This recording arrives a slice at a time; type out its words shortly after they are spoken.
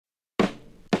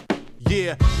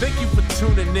Yeah, thank you for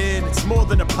tuning in. It's more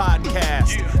than a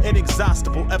podcast.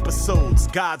 Inexhaustible episodes,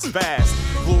 God's vast.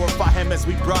 Glorify him as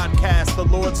we broadcast the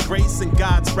Lord's grace and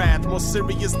God's wrath. More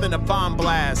serious than a bomb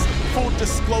blast. Full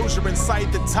disclosure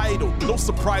inside the title. No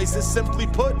surprises, simply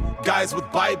put, guys with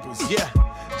Bibles, yeah.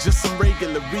 Just some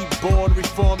regular, reborn,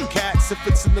 reformed cats. If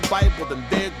it's in the Bible, then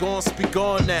they're gonna speak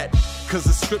on that. Cause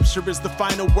the scripture is the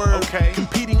final word. Okay.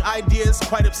 Competing ideas,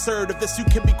 quite absurd. Of this you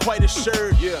can be quite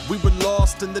assured. Yeah. We were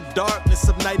lost in the darkness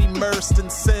of night, immersed in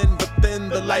sin. But then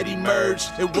the light emerged.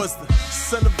 It was the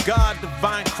Son of God,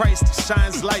 divine Christ, that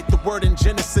shines light. The word in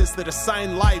Genesis that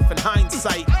assigned life in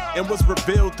hindsight. And was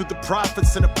revealed through the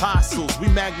prophets and apostles. We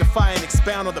magnify and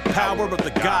expound on the power of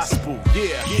the gospel.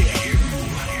 Yeah. You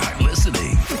are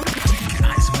listening to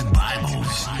Guys with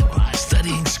Bibles,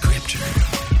 studying scripture,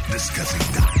 discussing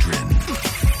doctrine,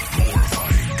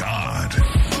 glorifying God,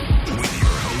 with your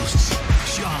hosts,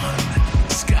 Sean,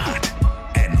 Scott,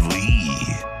 and Lee.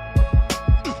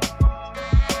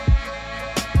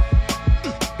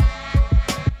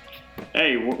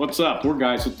 Hey, what's up? We're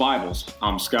Guys with Bibles.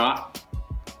 I'm Scott.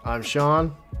 I'm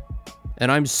Sean.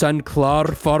 And I'm Sinclair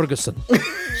Ferguson.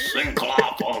 Sinclair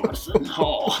Ferguson.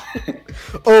 Oh.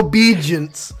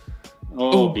 Obedience.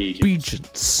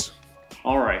 Obedience.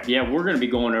 All right. Yeah, we're going to be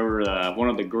going over one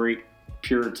of the great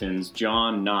Puritans,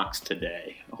 John Knox,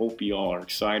 today. I hope you all are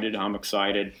excited. I'm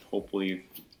excited. Hopefully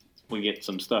we get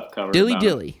some stuff covered. Dilly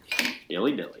dilly.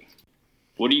 Dilly dilly.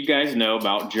 What do you guys know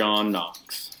about John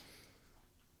Knox?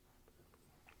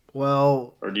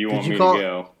 Well, or do you want me to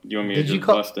go? Do you want me to just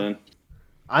bust in?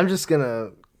 I'm just going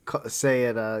to say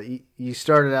it. You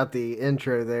started out the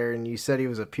intro there and you said he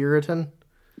was a Puritan?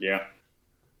 Yeah.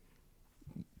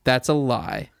 That's a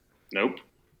lie. Nope.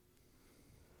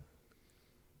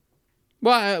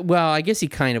 Well, I guess he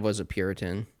kind of was a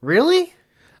Puritan. Really?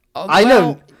 I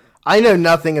know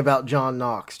nothing about John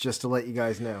Knox, just to let you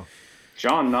guys know.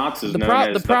 John Knox is known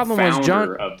as the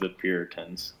founder of the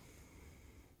Puritans.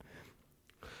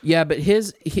 Yeah, but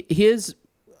his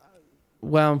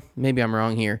well, maybe I'm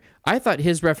wrong here. I thought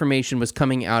his Reformation was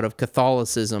coming out of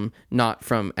Catholicism, not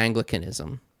from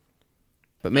Anglicanism.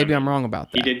 But maybe I'm wrong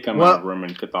about that. He did come out of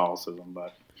Roman Catholicism,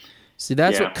 but... See,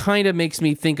 that's what kind of makes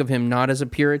me think of him not as a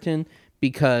Puritan,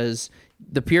 because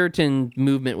the Puritan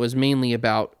movement was mainly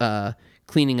about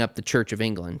cleaning up the Church of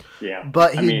England. Yeah.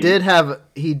 But he did have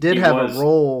a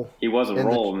role. He was a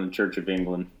role in the Church of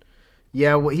England.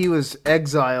 Yeah, well, he was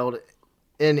exiled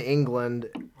in England.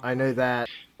 I know that.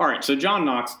 All right, so John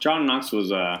Knox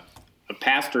was a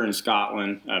pastor in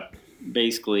Scotland.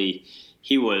 Basically,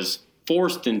 he was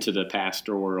forced into the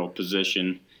pastoral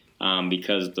position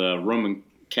because the Roman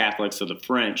Catholics of the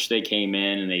French, they came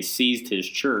in and they seized his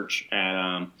church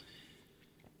at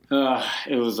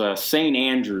it was St.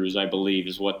 Andrews, I believe,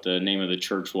 is what the name of the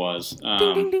church was.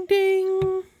 Ding, ding, ding,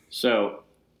 ding. So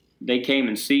they came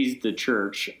and seized the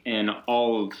church and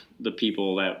all of the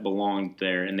people that belonged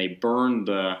there, and they burned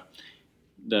the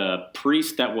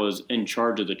priest that was in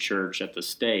charge of the church at the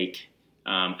stake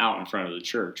out in front of the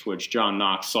church, which John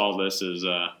Knox saw this as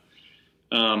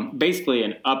basically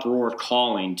an uproar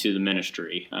calling to the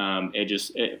ministry.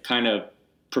 It kind of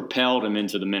propelled him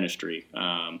into the ministry.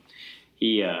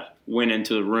 He went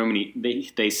into the room, and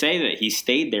they say that he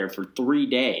stayed there for 3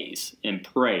 days and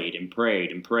prayed and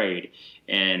prayed and prayed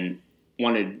and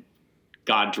wanted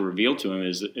God to reveal to him,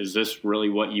 is this really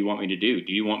what you want me to do?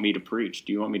 Do you want me to preach?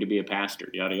 Do you want me to be a pastor?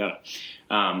 Yada,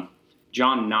 yada.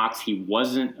 John Knox, he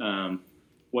wasn't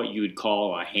what you would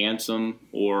call a handsome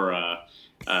or a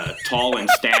tall in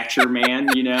stature man,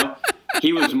 you know.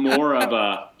 He was more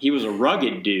of he was a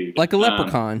rugged dude. Like a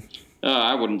leprechaun.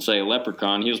 I wouldn't say a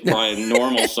leprechaun. He was probably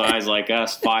normal size like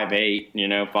us, 5'8",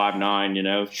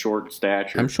 5'9", short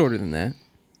stature. I'm shorter than that.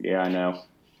 Yeah, I know.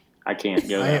 I can't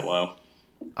go that low.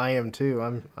 I am too.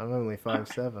 I'm only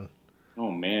 5'7". Oh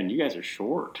man, you guys are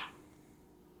short.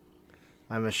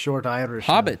 I'm a short Irish.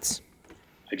 Hobbits.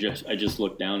 I just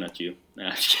looked down at you.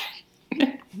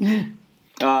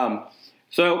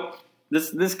 So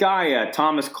this guy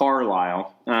Thomas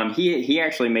Carlyle, he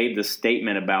actually made this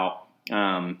statement about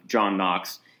John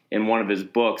Knox in one of his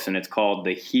books, and it's called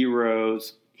 "The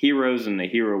Heroes and the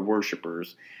Hero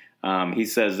Worshippers." He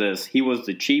says this: he was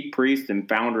the chief priest and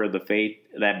founder of the faith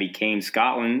that became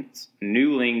Scotland's,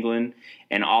 New England,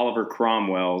 and Oliver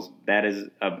Cromwell's, that is,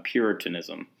 of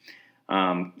Puritanism.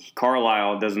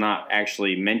 Carlyle does not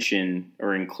actually mention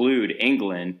or include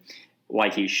England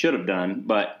like he should have done,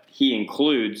 but he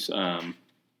includes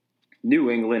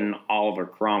New England and Oliver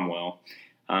Cromwell.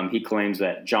 He claims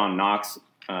that John Knox,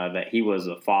 that he was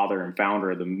the father and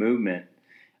founder of the movement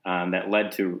that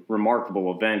led to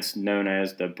remarkable events known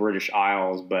as the British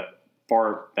Isles, but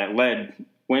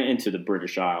went into the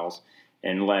British Isles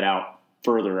and led out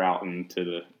further out into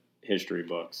the history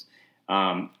books.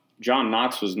 John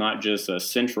Knox was not just a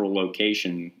central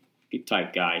location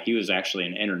type guy. He was actually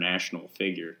an international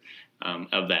figure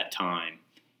of that time.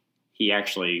 He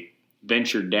actually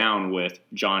ventured down with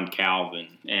John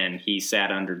Calvin, and he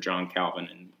sat under John Calvin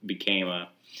and became a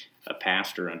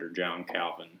pastor under John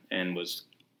Calvin, and was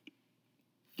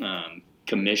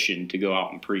commissioned to go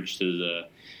out and preach to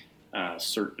the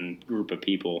certain group of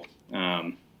people.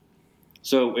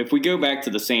 So if we go back to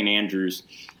the St. Andrews,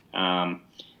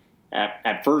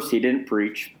 at first he didn't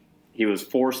preach. He was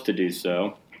forced to do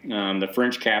so. The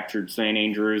French captured St.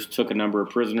 Andrews, took a number of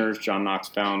prisoners. John Knox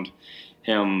found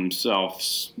himself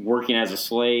working as a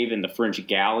slave in the French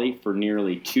galley for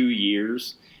nearly 2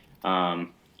 years.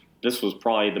 This was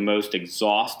probably the most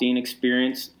exhausting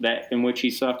experience in which he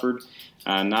suffered.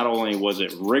 Not only was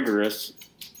it rigorous,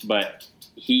 but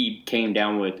he came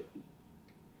down with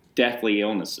deathly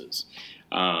illnesses.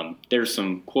 There's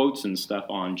some quotes and stuff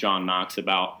on John Knox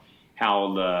about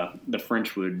how the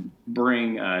French would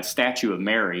bring a statue of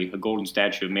Mary, a golden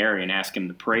statue of Mary, and ask him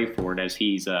to pray for it as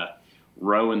he's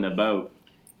rowing the boat.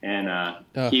 And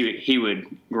he would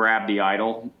grab the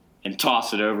idol and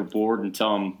toss it overboard and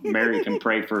tell him Mary can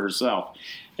pray for herself.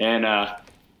 And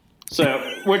so,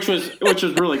 which was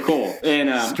really cool. And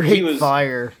Straight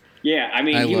fire. Yeah, I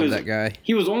mean, I love that guy.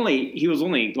 He was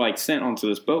only like sent onto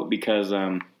this boat because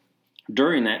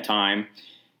during that time,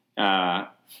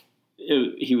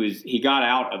 he got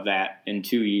out of that in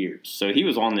 2 years. So he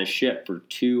was on this ship for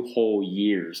 2 whole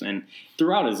years, and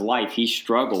throughout his life, he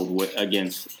struggled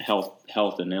against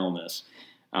health and illness.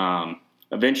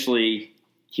 Eventually,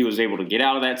 he was able to get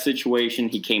out of that situation.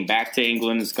 He came back to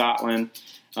England and Scotland.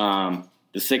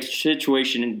 The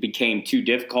situation became too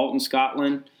difficult in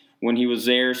Scotland when he was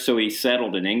there, so he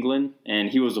settled in England, and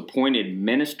he was appointed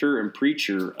minister and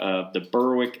preacher of the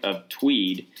Berwick of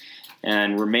Tweed,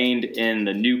 and remained in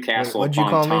the Newcastle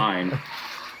upon Tyne.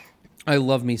 I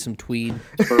love me some Tweed.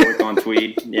 Berwick on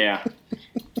Tweed, yeah.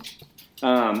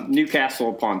 Newcastle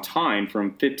upon Tyne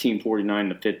from 1549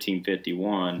 to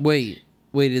 1551. Wait,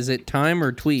 is it Time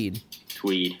or Tweed?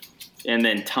 Tweed. And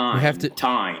then Tyne,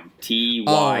 Tyne, Tyne.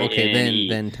 Oh, okay,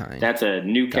 then Tyne. That's a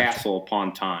Newcastle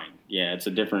upon Tyne. Yeah, it's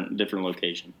a different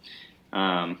location.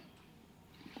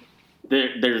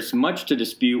 There's much to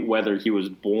dispute whether he was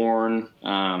born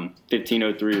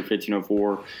 1503 or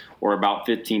 1504 or about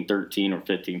 1513 or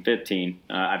 1515.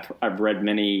 I've read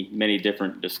many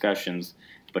different discussions,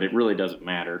 but it really doesn't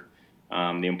matter.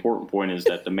 The important point is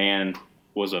that the man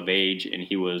was of age and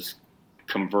he was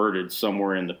converted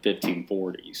somewhere in the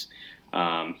 1540s.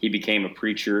 He became a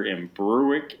preacher in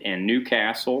Berwick and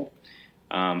Newcastle.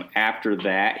 After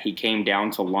that, he came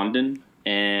down to London,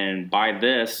 and by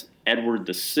this, Edward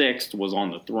VI was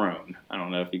on the throne. I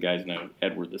don't know if you guys know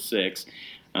Edward VI,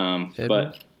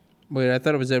 but wait, I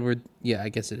thought it was Edward. Yeah, I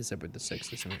guess it is Edward VI.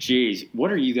 Jeez,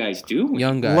 what are you guys doing?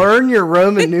 Young guy. Learn your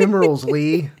Roman numerals,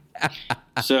 Lee.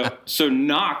 So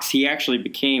Knox, he actually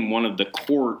became one of the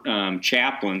court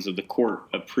chaplains of the court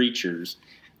of preachers.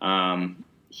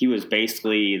 He was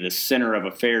basically the center of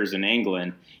affairs in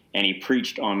England, and he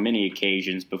preached on many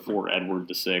occasions before Edward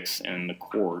VI and the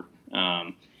court.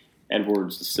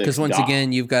 Edward VI. Because once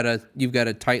again, you've got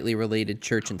a tightly related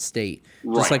church and state,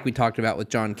 just like we talked about with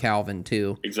John Calvin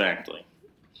too. Exactly.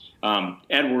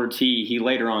 Edwards, he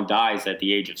later on dies at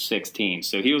the age of 16,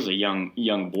 so he was a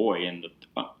young boy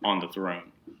on the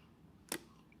throne,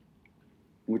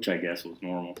 which I guess was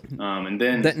normal. And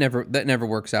then that never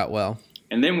works out well.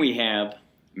 And then we have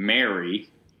Mary,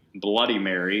 Bloody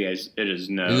Mary, as it is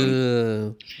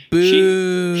known.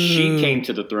 She came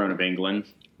to the throne of England.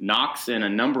 Knox and a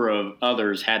number of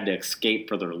others had to escape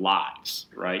for their lives,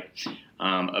 right?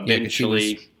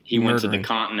 Eventually, he went to the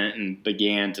continent and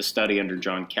began to study under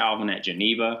John Calvin at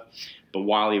Geneva. But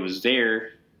while he was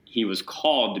there, he was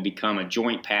called to become a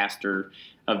joint pastor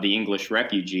of the English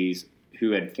refugees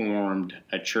who had formed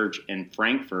a church in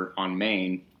Frankfurt on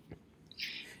Main.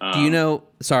 Do you know,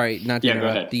 sorry, not to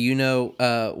interrupt, go ahead. Do you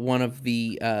know one of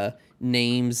the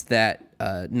names that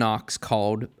Knox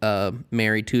called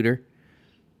Mary Tudor?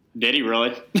 Did he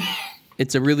really?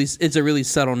 It's a really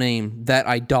subtle name. That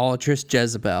idolatrous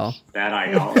Jezebel. That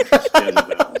idolatrous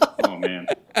Jezebel. Oh, man.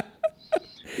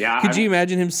 Yeah. Could you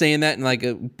imagine him saying that in like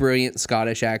a brilliant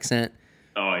Scottish accent?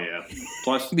 Oh, yeah.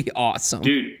 Plus, It'd be awesome.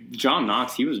 Dude, John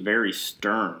Knox, he was very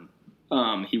stern.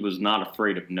 He was not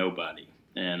afraid of nobody.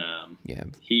 And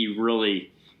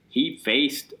he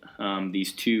faced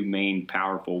these two main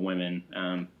powerful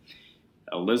women,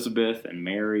 Elizabeth and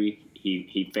Mary.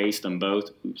 He faced them both.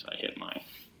 Oops, I hit my.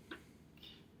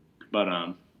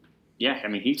 But yeah, I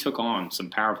mean, he took on some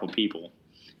powerful people.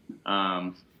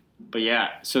 But yeah,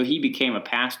 so he became a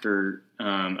pastor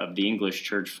of the English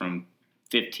church from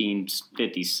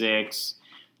 1556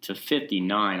 to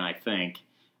 59, I think.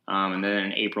 And then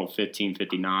in April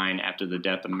 1559, after the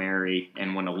death of Mary,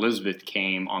 and when Elizabeth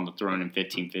came on the throne in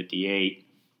 1558,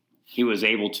 he was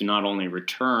able to not only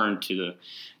return to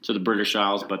the British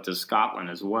Isles, but to Scotland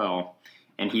as well.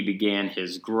 And he began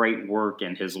his great work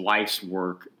and his life's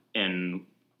work in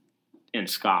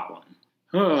Scotland.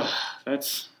 I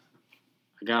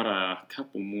got a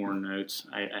couple more notes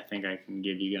I think I can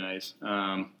give you guys.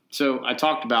 So I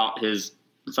talked about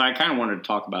I kind of wanted to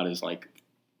talk about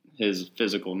his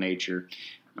physical nature.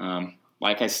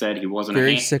 Like I said, he wasn't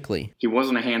very sickly. He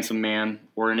wasn't a handsome man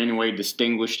or in any way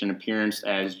distinguished in appearance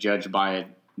as judged by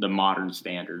the modern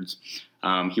standards.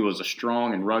 He was a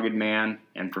strong and rugged man,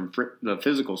 and from the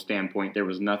physical standpoint, there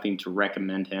was nothing to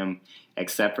recommend him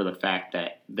except for the fact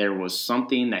that there was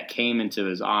something that came into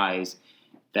his eyes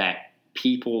that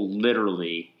people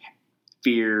literally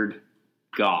feared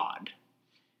God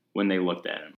when they looked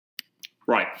at him.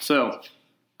 Right, so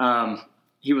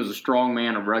he was a strong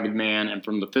man, a rugged man, and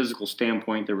from the physical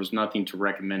standpoint, there was nothing to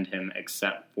recommend him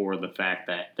except for the fact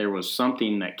that there was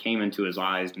something that came into his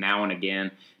eyes now and again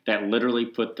that literally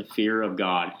put the fear of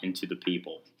God into the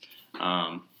people.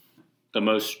 The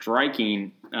most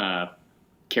striking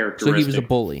characteristic... So he was a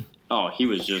bully. Oh, he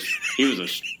was a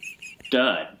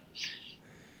stud.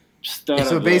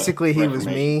 So basically he was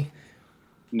me?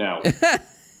 No.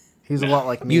 He's a lot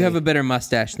like me. You have a better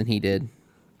mustache than he did.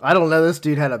 I don't know. This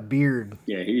dude had a beard.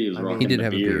 Yeah, he was rocking he did the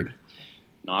have beard. a beard.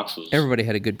 Knox was... Everybody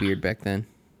had a good beard back then.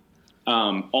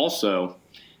 Also,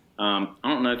 I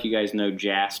don't know if you guys know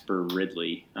Jasper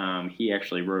Ridley. He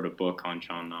actually wrote a book on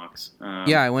John Knox.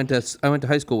 Yeah, I went to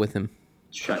high school with him.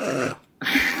 Shut up.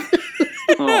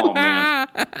 Oh, man.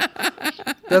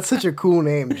 That's such a cool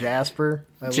name, Jasper.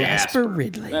 Jasper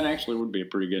Ridley. That actually would be a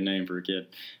pretty good name for a kid.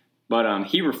 But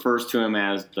he refers to him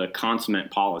as the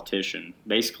consummate politician.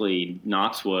 Basically,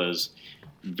 Knox was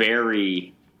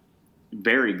very,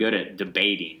 very good at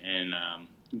debating and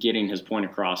getting his point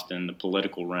across in the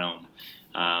political realm.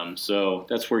 So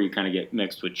that's where you kind of get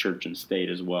mixed with church and state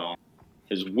as well.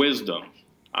 His wisdom.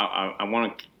 I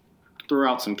want to throw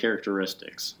out some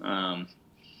characteristics.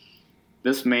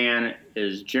 This man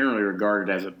is generally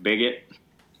regarded as a bigot,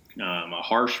 a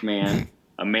harsh man,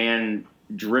 a man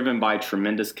driven by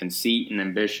tremendous conceit and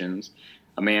ambitions,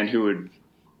 a man who would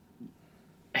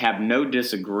have no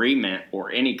disagreement or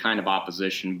any kind of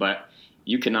opposition, but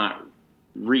you cannot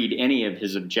read any of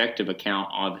his objective account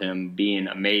of him being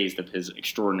amazed of his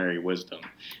extraordinary wisdom.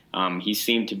 He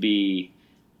seemed to be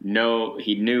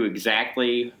he knew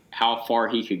exactly how far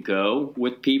he could go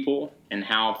with people and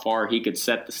how far he could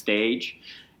set the stage.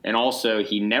 And also,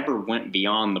 he never went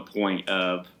beyond the point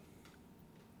of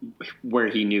where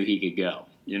he knew he could go,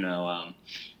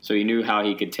 so he knew how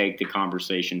he could take the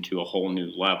conversation to a whole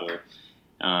new level,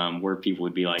 where people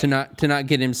would be like, to not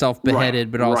get himself beheaded,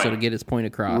 right, but also to get his point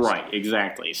across. Right,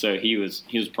 exactly. So he was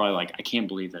probably like, I can't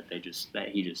believe that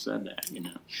he just said that.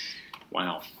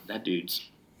 Wow, that dude's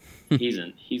he's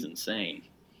insane.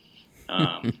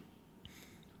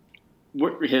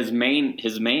 His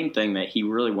main thing that he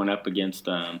really went up against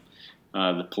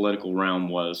the political realm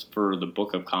was for the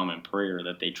Book of Common Prayer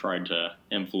that they tried to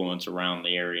influence around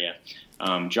the area.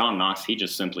 John Knox, he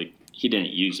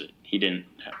didn't use it. He didn't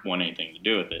want anything to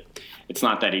do with it. It's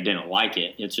not that he didn't like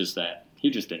it. It's just that he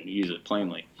just didn't use it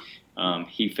plainly.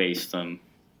 He faced some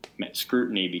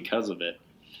scrutiny because of it.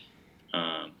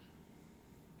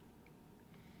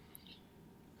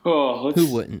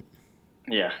 Who wouldn't?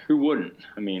 Yeah, who wouldn't?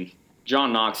 I mean,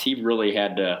 John Knox, he really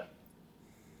had to...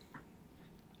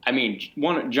 I mean,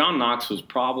 John Knox was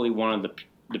probably one of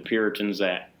the Puritans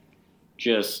that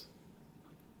just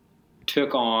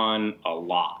took on a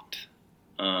lot.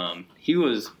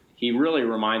 He really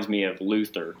reminds me of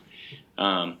Luther.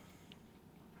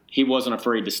 He wasn't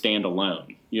afraid to stand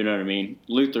alone. You know what I mean?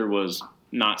 Luther was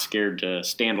not scared to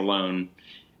stand alone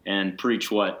and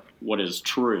preach what is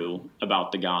true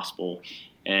about the gospel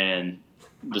and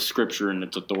the scripture and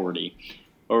its authority,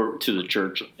 or to the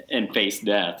church, and face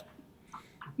death.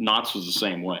 Knox was the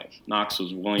same way. Knox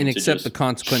was willing to accept the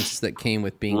consequences that came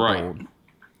with being bold.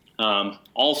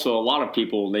 Also, a lot of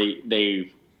people they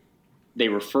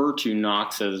refer to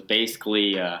Knox as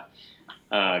basically a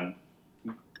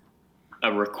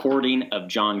recording of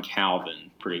John Calvin,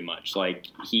 pretty much. Like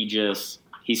he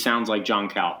sounds like John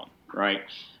Calvin, right?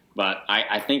 But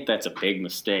I think that's a big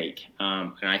mistake,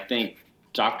 and I think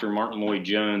Dr. Martin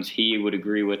Lloyd-Jones, he would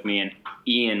agree with me, and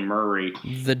Ian Murray.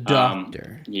 The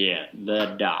doctor. Yeah,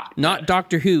 the doctor. Not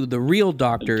Doctor Who. The real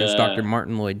doctor is Dr.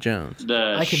 Martin Lloyd-Jones.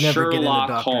 The I could never get into Sherlock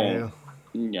Doctor Holmes.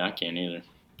 Yeah, I can't either.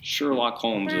 Sherlock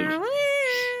Holmes.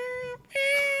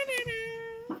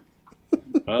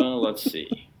 Let's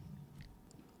see.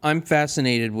 I'm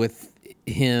fascinated with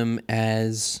him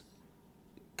as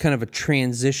kind of a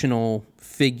transitional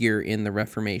figure in the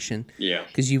Reformation. Yeah.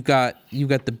 Because you've got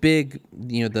the big,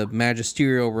 the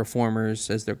magisterial reformers,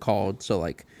 as they're called. So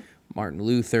like Martin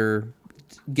Luther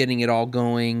getting it all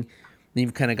going. Then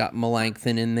you've kind of got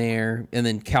Melanchthon in there, and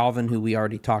then Calvin, who we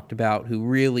already talked about, who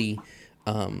really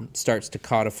starts to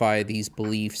codify these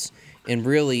beliefs. And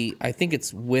really, I think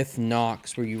it's with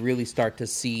Knox where you really start to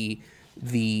see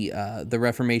the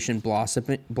Reformation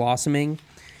blossoming,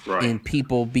 Right. and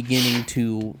people beginning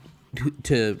to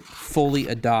fully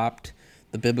adopt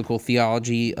the biblical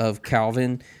theology of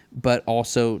Calvin, but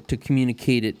also to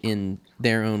communicate it in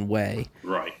their own way.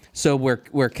 Right. So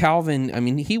where Calvin, I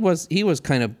mean, he was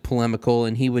kind of polemical,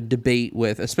 and he would debate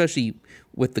with, especially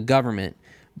with the government,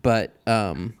 but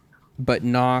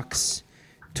Knox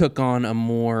took on a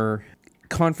more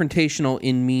confrontational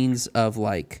in means of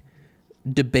like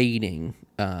debating,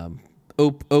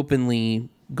 openly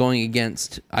going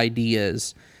against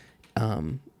ideas,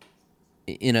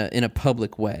 in a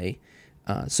public way.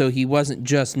 So he wasn't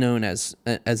just known as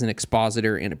an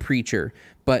expositor and a preacher,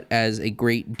 but as a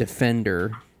great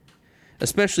defender,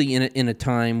 especially in a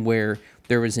time where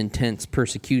there was intense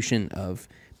persecution of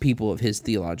people of his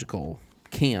theological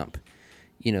camp.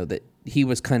 That he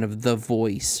was kind of the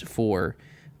voice for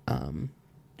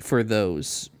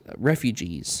those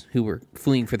refugees who were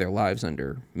fleeing for their lives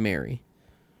under Mary.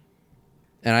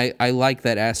 And I like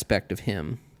that aspect of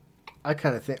him. I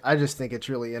just think it's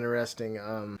really interesting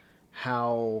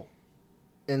how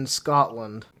in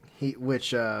Scotland,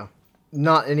 which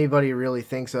not anybody really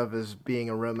thinks of as being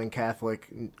a Roman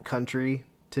Catholic country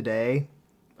today.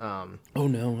 Oh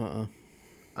no,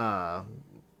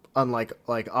 Unlike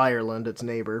Ireland, its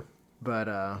neighbor,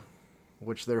 but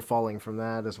which they're falling from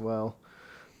that as well.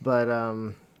 But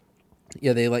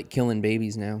yeah, they like killing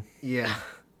babies now. Yeah.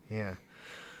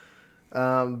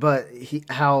 But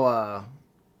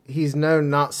he's known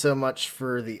not so much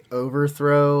for the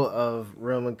overthrow of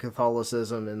Roman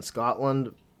Catholicism in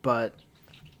Scotland, but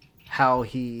how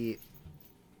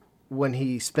when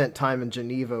he spent time in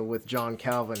Geneva with John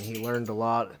Calvin, he learned a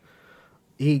lot.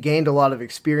 He gained a lot of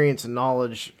experience and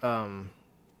knowledge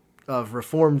of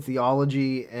Reformed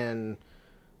theology and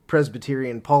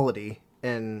Presbyterian polity,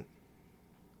 and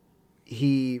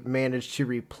he managed to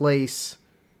replace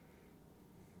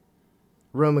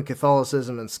Roman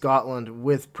Catholicism in Scotland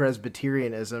with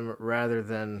Presbyterianism rather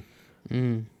than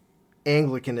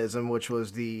Anglicanism, which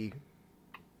was the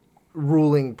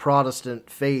ruling Protestant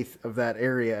faith of that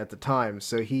area at the time.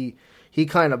 So he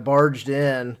kind of barged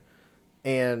in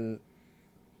and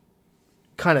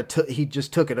he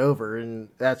just took it over, and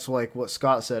that's like what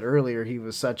Scott said earlier. He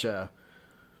was such a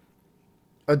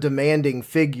demanding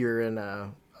figure and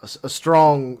a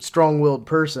strong-willed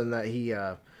person that he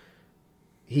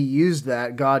used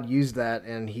that. God used that,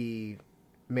 and he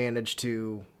managed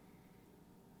to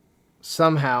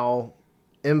somehow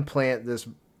implant this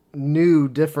new,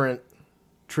 different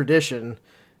tradition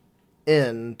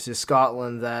into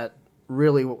Scotland that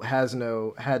really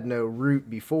had no root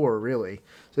before, really.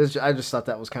 So I just thought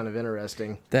that was kind of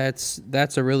interesting. That's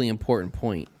a really important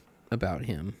point about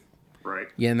him. Right.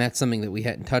 Yeah, and that's something that we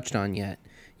hadn't touched on yet.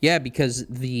 Yeah, because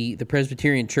the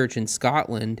Presbyterian Church in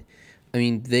Scotland, I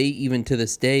mean, they even to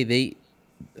this day they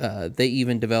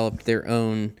even developed their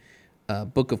own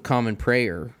Book of Common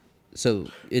Prayer. So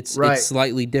it's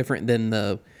slightly different than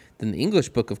the English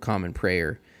Book of Common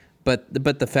Prayer, but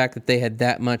the fact that they had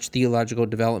that much theological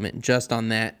development just on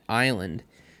that island,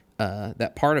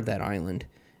 that part of that island,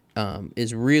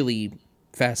 is really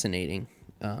fascinating.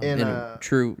 And a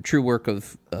true work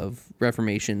of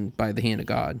Reformation by the hand of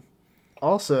God.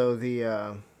 Also,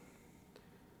 it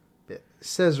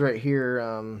says right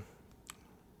here,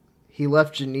 he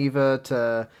left Geneva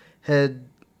to head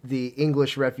the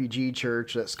English refugee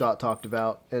church that Scott talked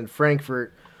about in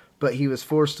Frankfurt, but he was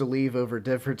forced to leave over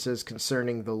differences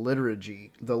concerning the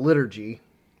liturgy,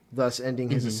 thus ending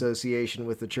his association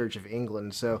with the Church of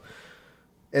England. So,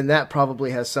 and that probably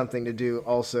has something to do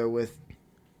also with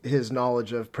his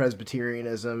knowledge of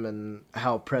Presbyterianism and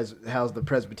how the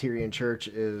Presbyterian Church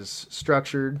is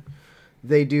structured.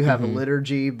 They do have a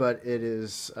liturgy, but it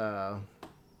is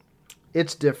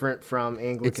it's different from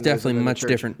Anglicanism. It's definitely much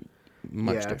different.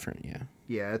 Different, yeah.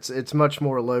 Yeah, it's much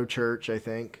more low church, I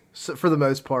think, so, for the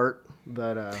most part.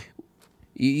 But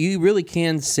You really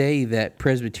can say that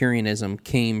Presbyterianism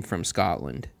came from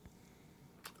Scotland.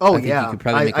 Oh, I think yeah. you could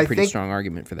probably make a pretty think strong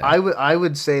argument for that. I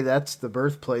would say that's the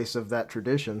birthplace of that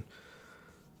tradition,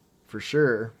 for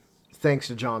sure, thanks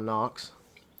to John Knox.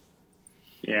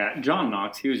 Yeah, John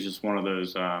Knox, he was just one of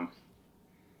those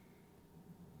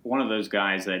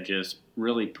guys that just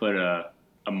really put a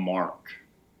mark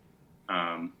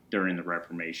during the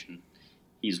Reformation.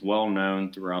 He's well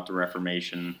known throughout the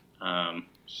Reformation.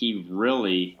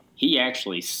 He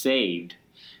actually saved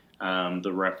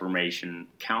the Reformation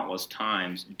countless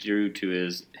times due to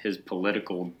his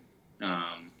political,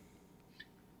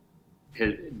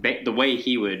 the way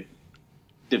he would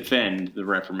defend the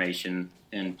Reformation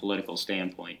and political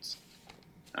standpoints.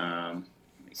 Let me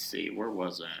see, where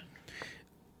was that?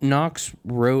 Knox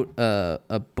wrote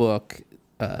a book.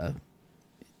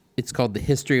 It's called The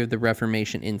History of the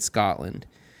Reformation in Scotland.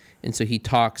 And so he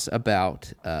talks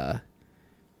about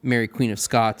Mary Queen of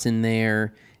Scots in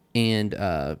there,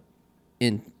 and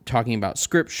in talking about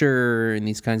Scripture and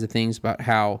these kinds of things, about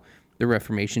how the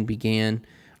Reformation began.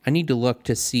 I need to look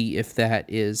to see if that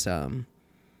is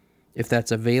if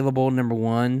that's available, number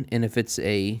one, and if it's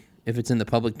in the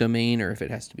public domain or if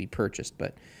it has to be purchased.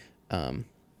 But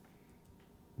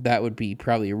that would be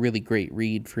probably a really great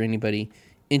read for anybody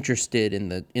interested in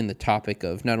the topic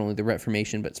of not only the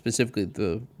Reformation but specifically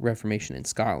the Reformation in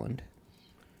Scotland.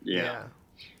 Yeah.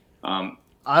 I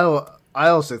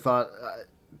also thought,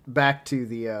 back to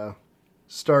the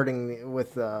starting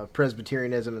with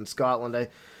Presbyterianism in Scotland,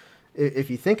 if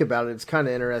you think about it, it's kind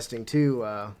of interesting too.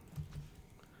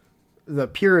 The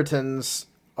Puritans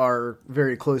are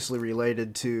very closely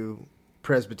related to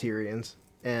Presbyterians,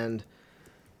 and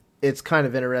it's kind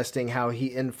of interesting how he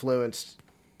influenced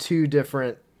two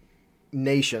different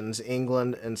nations,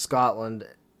 England and Scotland,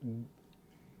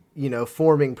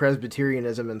 forming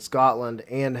Presbyterianism in Scotland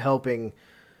and helping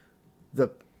the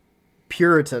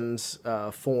Puritans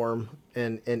form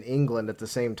in England at the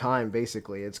same time.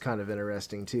 Basically, it's kind of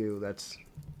interesting too. That's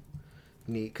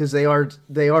neat because they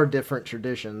are different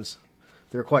traditions.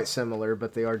 They're quite similar,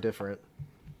 but they are different.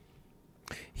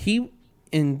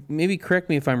 And maybe correct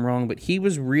me if I'm wrong, but he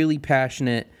was really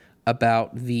passionate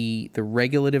about the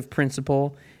regulative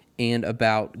principle and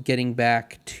about getting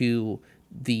back to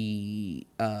the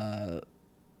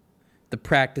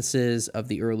practices of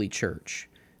the early church,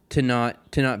 to not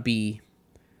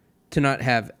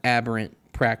have aberrant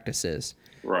practices.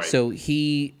 Right. So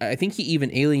I think he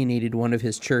even alienated one of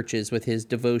his churches with his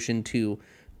devotion to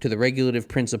the regulative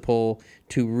principle,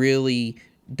 to really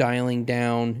dialing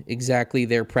down exactly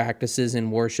their practices in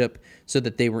worship so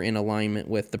that they were in alignment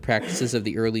with the practices of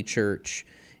the early church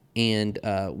and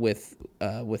with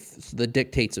the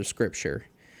dictates of Scripture,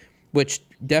 which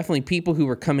definitely people who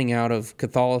were coming out of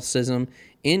Catholicism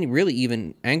and really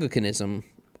even Anglicanism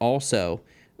also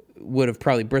would have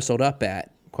probably bristled up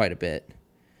at quite a bit.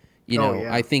 Yeah.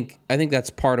 I think that's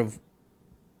part of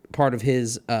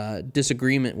his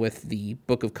disagreement with the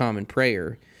Book of Common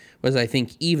Prayer was, I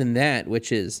think, even that,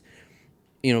 which is,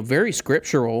 very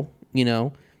scriptural,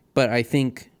 but I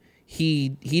think he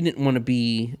didn't want to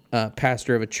be a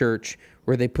pastor of a church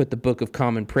where they put the Book of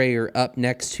Common Prayer up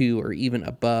next to or even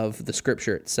above the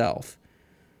Scripture itself.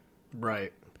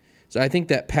 Right. So I think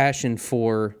that passion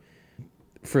for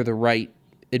the right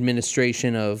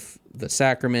administration of the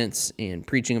sacraments and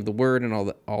preaching of the Word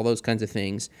and all those kinds of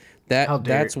things,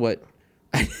 that's what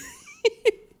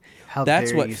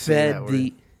fed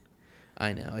the.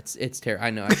 I know it's terrible.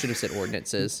 I know I should have said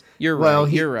ordinances. You're right.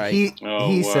 You're right.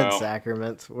 He said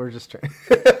sacraments. We're just trying.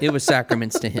 It was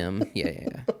sacraments to him.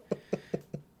 Yeah.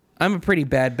 I'm a pretty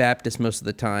bad Baptist most of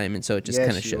the time, and so it just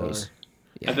kind of shows.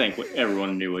 Yeah. I think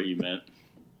everyone knew what you meant.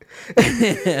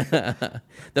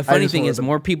 The funny thing is,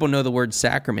 more people know the word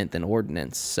sacrament than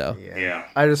ordinance. So yeah.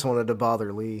 I just wanted to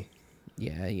bother Lee.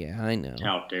 Yeah, I know.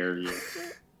 How dare you?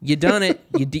 You done it.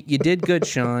 You did good,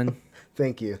 Sean.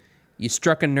 Thank you. You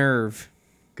struck a nerve.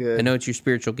 Good. I know it's your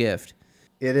spiritual gift.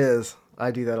 It is.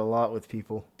 I do that a lot with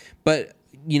people. But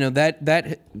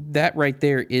that right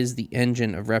there is the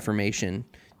engine of Reformation.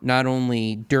 Not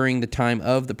only during the time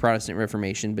of the Protestant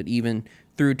Reformation, but even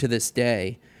through to this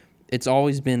day. It's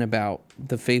always been about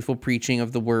the faithful preaching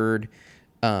of the Word,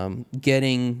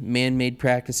 getting man-made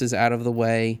practices out of the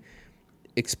way,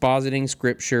 expositing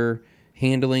Scripture,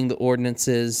 handling the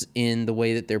ordinances in the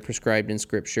way that they're prescribed in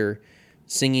Scripture,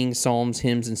 singing psalms,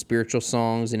 hymns, and spiritual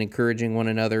songs, and encouraging one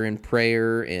another in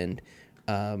prayer and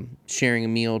sharing a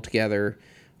meal together.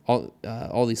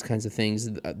 All these kinds of things.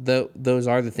 Those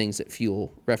are the things that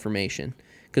fuel Reformation,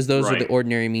 because those are the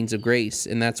ordinary means of grace,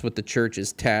 and that's what the church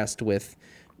is tasked with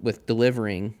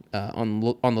delivering on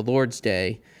the Lord's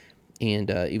Day. and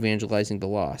evangelizing the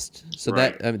lost. So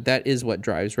Right. that is what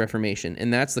drives Reformation,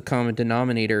 and that's the common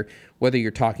denominator. Whether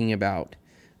you're talking about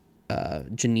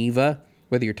Geneva,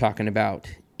 whether you're talking about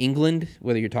England,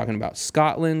 whether you're talking about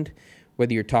Scotland,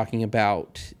 whether you're talking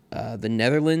about the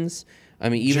Netherlands. I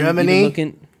mean,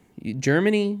 Germany.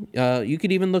 Germany. You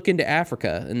could even look into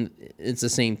Africa, and it's the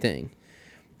same thing.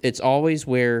 It's always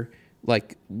where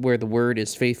the word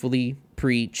is faithfully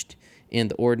preached, and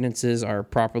the ordinances are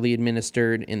properly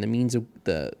administered, and the means of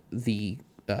the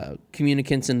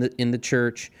communicants in the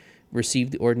church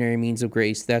receive the ordinary means of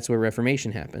grace. That's where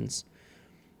Reformation happens.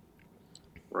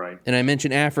 Right. And I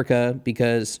mention Africa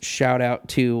because shout out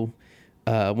to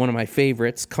one of my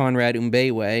favorites, Conrad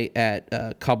Umbewe at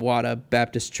Kabwata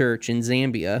Baptist Church in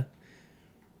Zambia.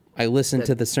 I listened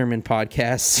to the sermon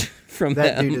podcasts from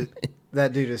them.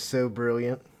 That dude is so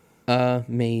brilliant.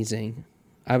 Amazing.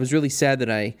 I was really sad that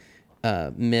I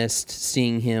missed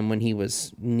seeing him when he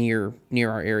was near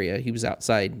our area. He was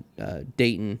outside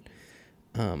Dayton.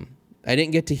 I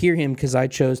didn't get to hear him because I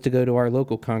chose to go to our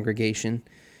local congregation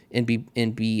and be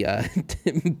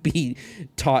be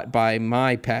taught by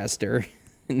my pastor,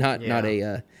 not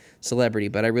a celebrity.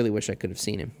 But I really wish I could have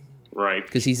seen him. Right.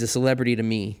 Because he's a celebrity to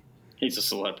me. He's a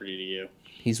celebrity to you.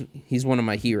 He's one of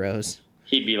my heroes.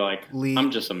 He'd be like, Lee,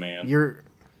 I'm just a man. You're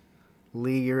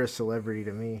a celebrity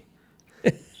to me.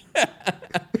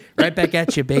 Right back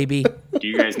at you, baby. Do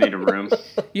you guys need a room?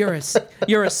 You're a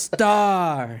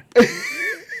star.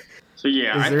 So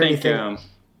yeah, Is I there think anything-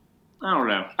 I don't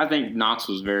know. I think Knox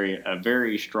was a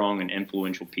very strong and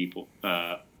influential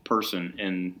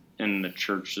person in the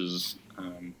church's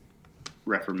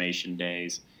Reformation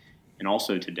days, and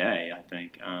also today. I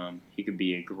think he could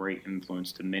be a great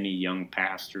influence to many young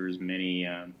pastors, many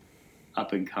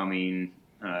up and coming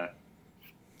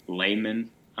laymen,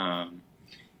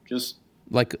 just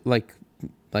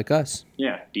like us.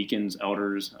 yeah, deacons,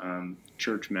 elders,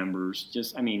 church members.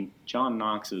 John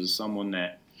Knox is someone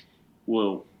that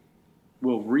will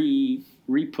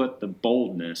re-put the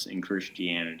boldness in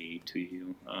Christianity to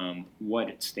you, what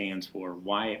it stands for,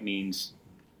 why it means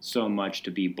so much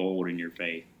to be bold in your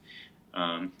faith.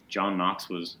 John Knox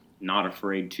was not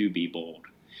afraid to be bold.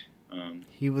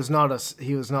 He was not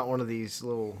one of these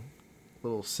little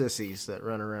sissies that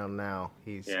run around now.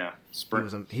 He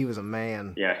was a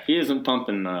man. Yeah, he isn't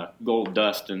pumping gold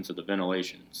dust into the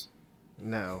ventilations.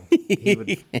 No,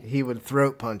 he would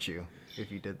throat punch you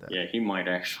if you did that. Yeah, he might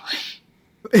actually.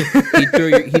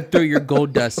 He'd throw your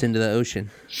gold dust into the ocean.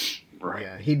 Right.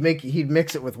 Yeah, he'd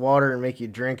mix it with water and make you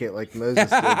drink it like Moses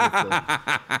did.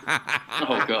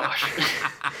 Oh gosh.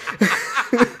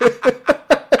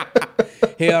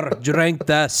 Here, drink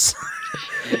this.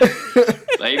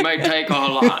 They may take our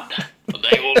land, but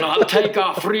they will not take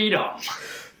our freedom.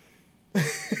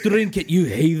 Drink it, you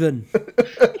heathen.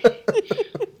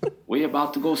 We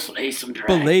about to go slay some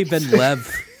dragons. Believe and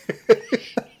live.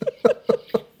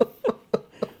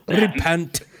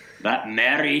 Repent. That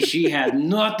Mary, she had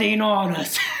nothing on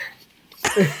us.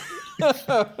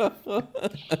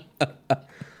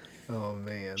 Oh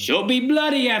man. She'll be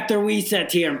bloody after we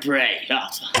sit here and pray.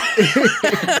 That's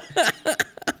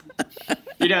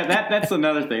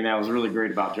another thing that was really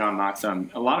great about John Knox.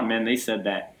 A lot of men, they said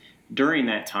that during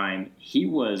that time, he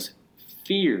was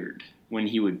feared when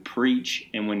he would preach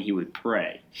and when he would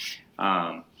pray.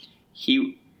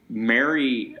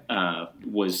 Mary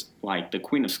was like the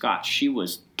Queen of Scots. She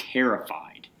was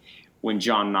terrified when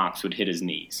John Knox would hit his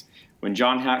knees. When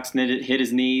John Knox hit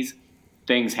his knees,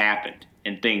 things happened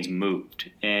and things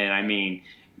moved. And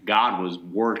God was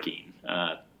working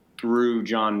through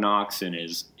John Knox and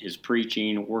his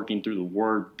preaching, working through the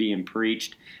word being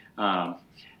preached.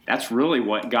 That's really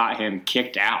what got him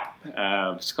kicked out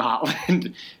of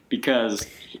Scotland because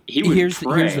he would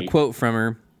pray. Here's the quote from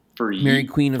her. Mary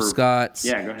Queen of Scots.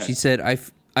 Yeah, go ahead. She said,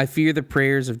 I fear the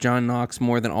prayers of John Knox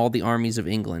more than all the armies of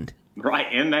England.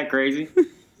 Right, isn't that crazy?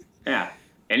 Yeah.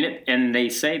 And they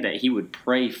say that he would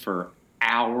pray for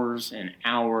hours and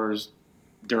hours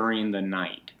during the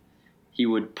night. He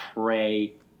would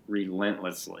pray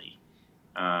relentlessly,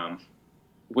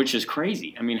 which is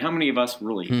crazy. How many of us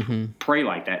really pray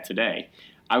like that today?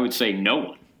 I would say no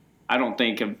one. I don't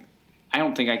think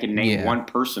I can name one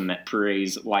person that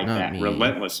prays like that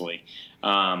relentlessly.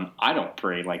 I don't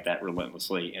pray like that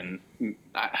relentlessly, and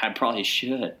I probably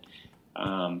should.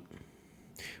 But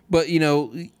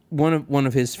one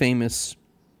of his famous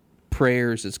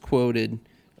prayers is quoted.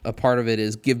 A part of it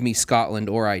is "Give me Scotland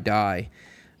or I die."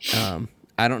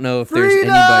 I don't know if there's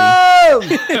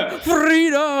anybody.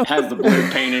 Freedom has the blue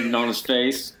painted on his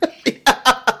face.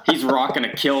 He's rocking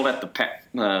a kilt at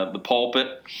the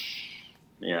pulpit.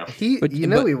 Yeah. He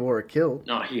wore a kilt.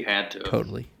 No, he had to.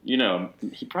 Totally. You know,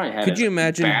 he probably had. Could you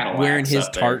imagine battle wearing axe his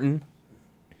up there. tartan?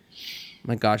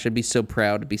 My gosh, I'd be so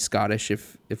proud to be Scottish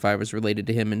if I was related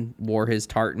to him and wore his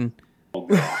tartan. Oh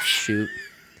gosh. Shoot.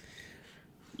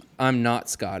 I'm not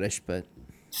Scottish, but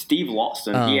Steve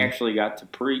Lawson, he actually got to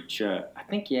preach. I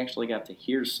think he actually got to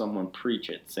hear someone preach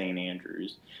at St.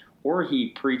 Andrews, or he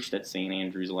preached at St.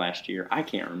 Andrews last year. I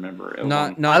can't remember. It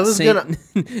not I was Saint, gonna-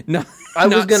 not, I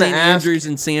was not gonna St. ask- Andrews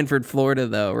in Sanford, Florida,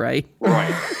 though, right?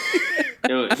 right.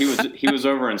 He was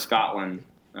over in Scotland.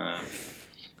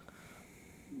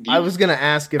 I was going to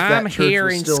ask if that church here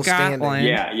was in still Scotland.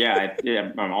 standing.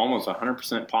 Yeah. I'm almost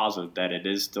 100% positive that it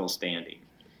is still standing.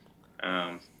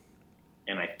 And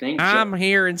I think I'm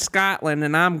here in Scotland,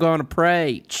 and I'm going to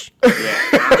preach. Yeah,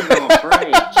 I'm going to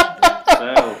preach.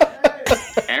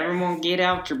 So, everyone get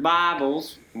out your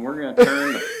Bibles, and we're going to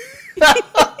turn to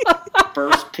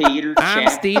 1 Peter chapter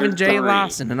I'm Stephen J. 3.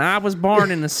 Lawson, and I was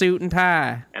born in a suit and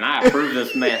tie. And I approve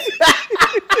this message.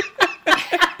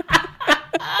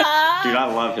 Dude,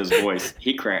 I love his voice.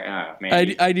 He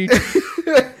man. I do.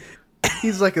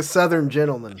 He's like a southern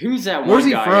gentleman. Who's that one Where's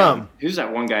he guy? from? Who's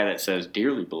that one guy that says,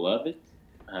 "Dearly beloved"?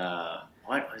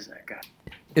 What was that guy?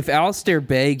 If Alistair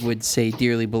Begg would say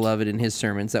 "dearly beloved" in his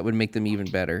sermons, that would make them even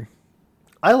better.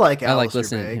 I like I like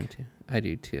Alistair listening Begg. to him too. I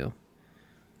do too.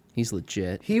 He's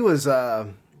legit. He was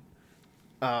I'm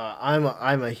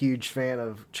a huge fan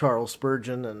of Charles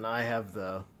Spurgeon, and I have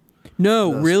the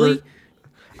Really?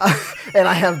 and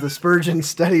I have the Spurgeon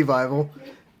Study Bible,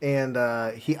 and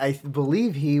I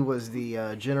believe he was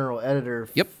the general editor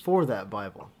for that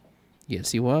Bible.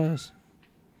 Yes, he was.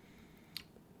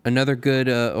 Another good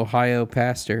Ohio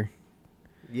pastor.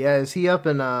 Yeah, is he up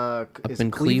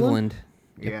in Cleveland?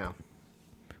 Yeah.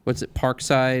 What's it?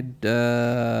 Parkside?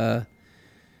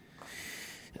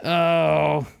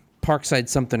 Parkside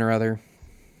something or other.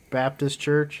 Baptist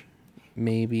Church.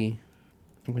 Maybe.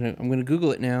 I'm gonna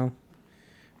Google it now.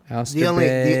 Alistair The only-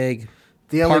 Begg.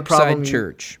 The only Parkside problem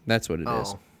Church. That's what it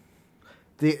is.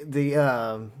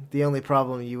 The only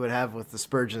problem you would have with the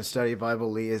Spurgeon Study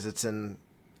Bible, Lee, is it's in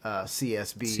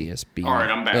CSB. CSB. All right,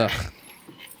 I'm back. Ugh.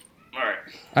 All right.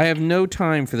 I have no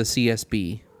time for the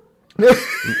CSB.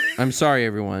 I'm sorry,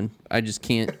 everyone. I just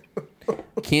can't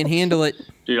handle it.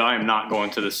 Dude, I am not going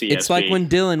to the CSB. It's like when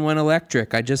Dylan went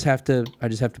electric. I just have to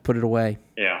put it away.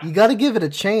 Yeah. You got to give it a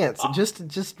chance.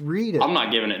 Just read it. I'm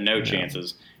not giving it no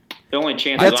chances. The only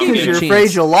chance That's I'm because giving you're chance.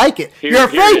 afraid you'll like it. Here- You're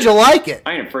here afraid it is. you'll like it.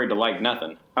 I ain't afraid to like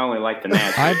nothing. I only like the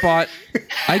nasty.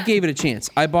 I gave it a chance.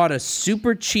 I bought a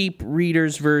super cheap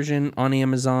reader's version on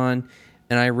Amazon,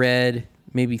 and I read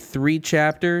maybe 3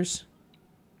 chapters,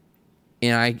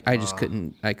 and I just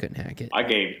couldn't hack it. I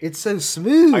gave It's so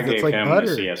smooth. I gave It's like him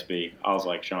butter. the CSB. I was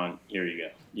like, Sean, here you go.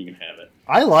 You can have it.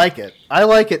 I like it. I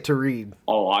like it to read.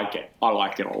 I like it. I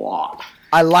like it a lot.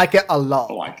 I like it a I lot.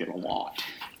 like it a lot.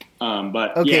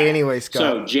 But Okay, yeah. anyway, Scott.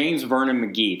 So James Vernon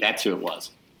McGee, that's who it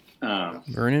was.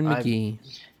 Vernon McGee.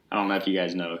 I don't know if you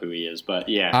guys know who he is, but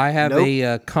yeah, I have Nope.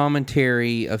 a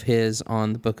commentary of his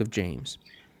on the Book of James.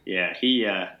 yeah, he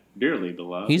dearly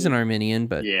beloved. He's an Arminian,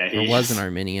 but Yeah, or he was is. an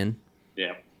Arminian,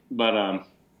 Yeah, but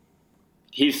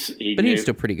he's he's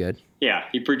still pretty good. yeah,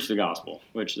 he preached the gospel,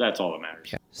 which that's all that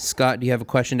matters. Scott, do you have a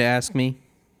question to ask me?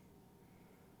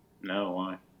 No,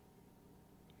 why?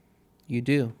 You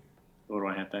do. What do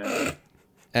I have to ask?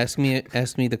 Ask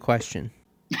me the question.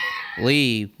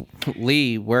 Lee,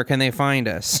 where can they find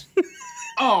us?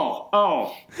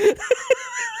 Oh.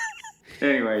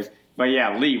 Anyways, but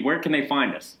yeah, Lee, where can they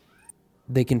find us?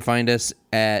 They can find us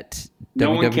at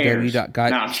No one cares.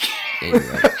 www.guide. No, I'm just kidding.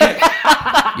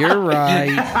 You're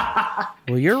right.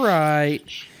 Well, you're right.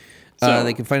 So-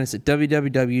 They can find us at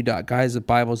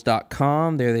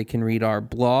www.guysofbibles.com. There they can read our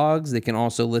blogs. They can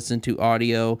also listen to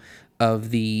audio of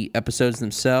the episodes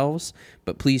themselves.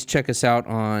 But please check us out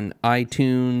on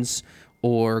iTunes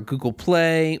or Google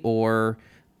Play or,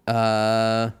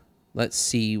 let's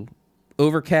see,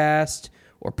 Overcast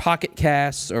or Pocket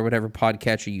Casts or whatever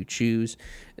podcatcher you choose.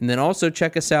 And then also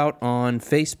check us out on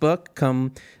Facebook.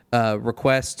 Come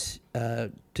request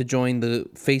to join the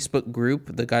Facebook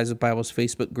group, the Guys with Bibles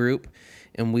Facebook group,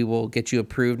 and we will get you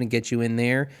approved and get you in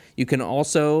there. You can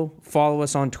also follow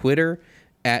us on Twitter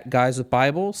at Guys with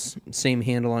Bibles, same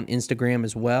handle on Instagram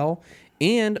as well.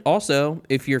 And also,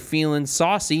 if you're feeling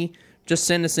saucy, just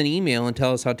send us an email and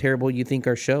tell us how terrible you think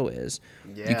our show is.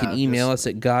 You can email us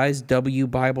at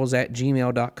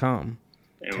guyswbibles@gmail.com.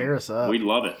 And Tear us up. We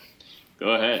love it. Go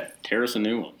ahead, tear us a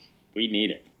new one. We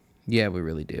need it. Yeah, we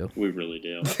really do. We really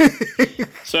do.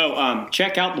 So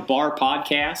check out the Bar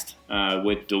Podcast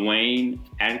with Dwayne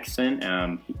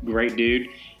Atkinson. Great dude.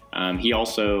 He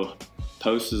also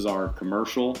posts our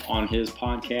commercial on his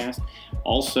podcast.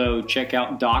 Also, check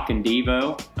out Doc and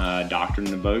Devo, Doctrine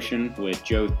and Devotion with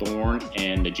Joe Thorne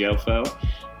and the Jofo.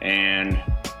 And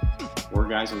we're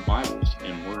Guys with Bibles,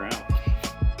 and we're out.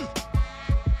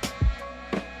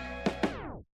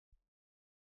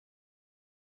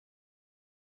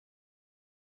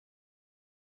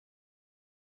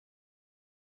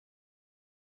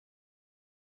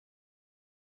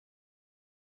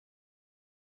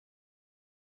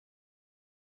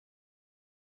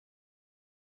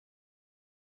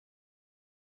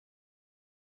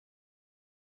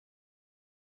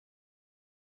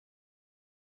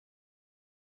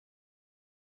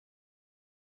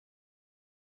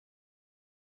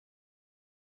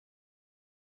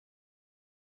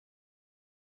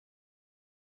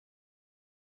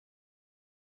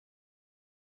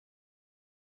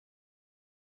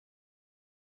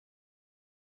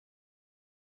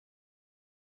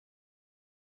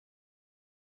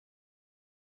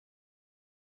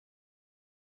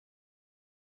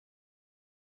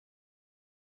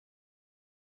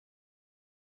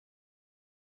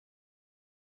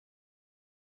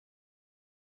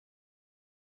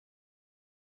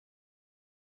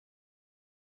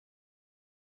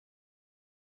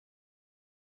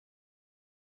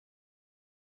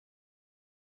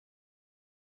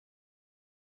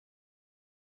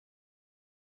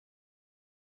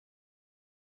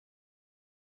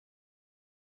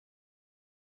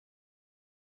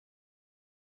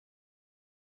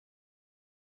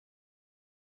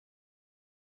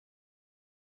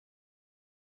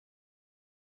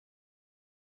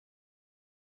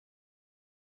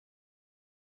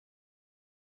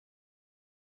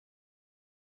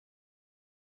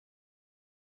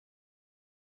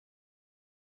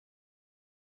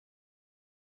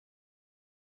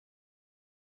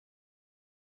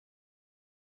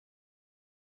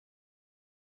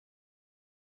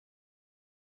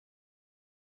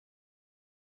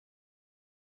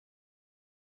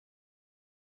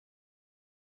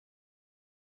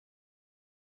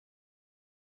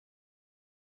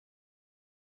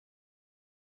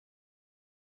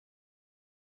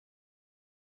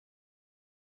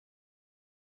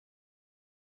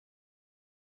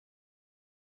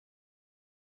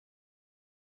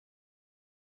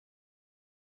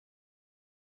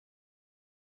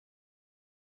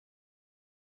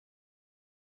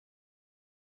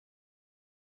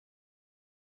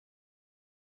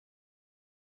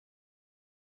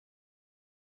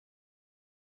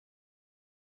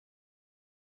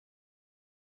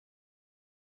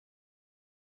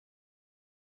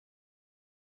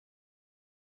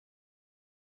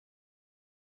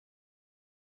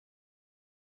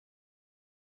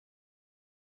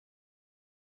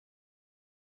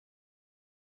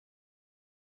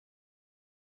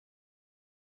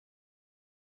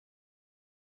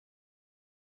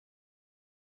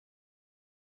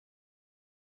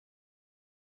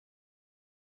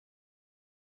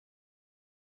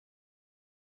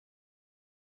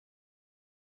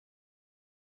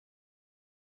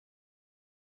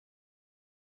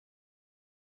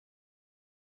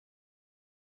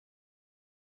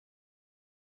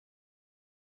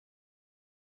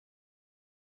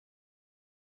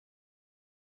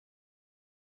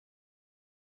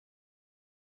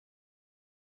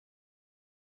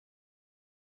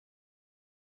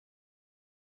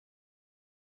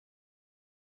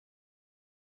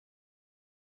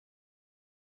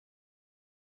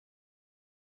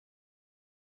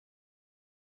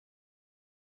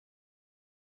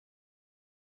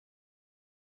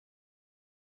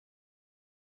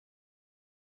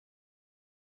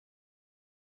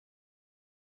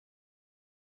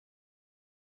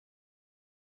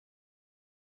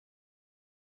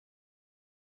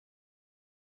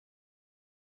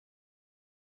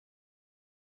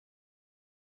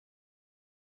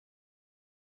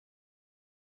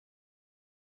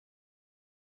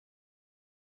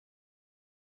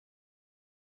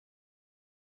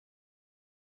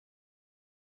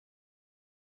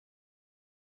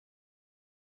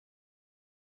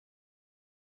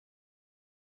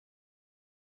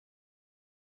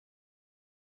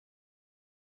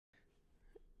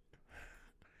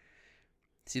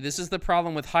 See, this is the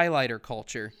problem with highlighter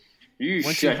culture. You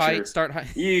Once shut you your, start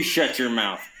You shut your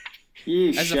mouth.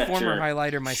 You as shut a former your,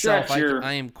 highlighter myself,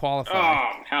 I am qualified.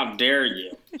 Oh, how dare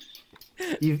you!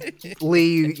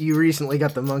 Lee, you recently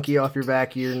got the monkey off your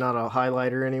back. You're not a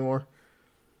highlighter anymore.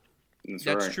 That's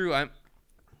right. true.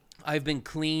 I've been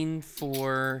clean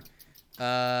for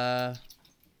 5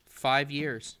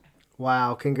 years.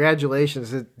 Wow,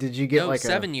 congratulations. Did you get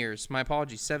 7 years. My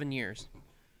apologies, 7 years.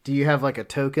 Do you have like a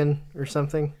token or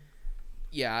something?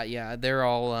 Yeah, they're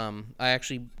all. I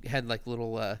actually had like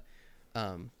little,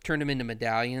 turned them into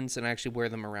medallions, and I actually wear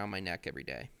them around my neck every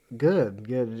day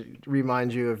Good.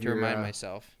 Remind you of to remind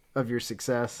myself of your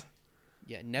success.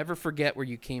 Yeah, never forget where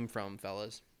you came from,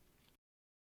 fellas.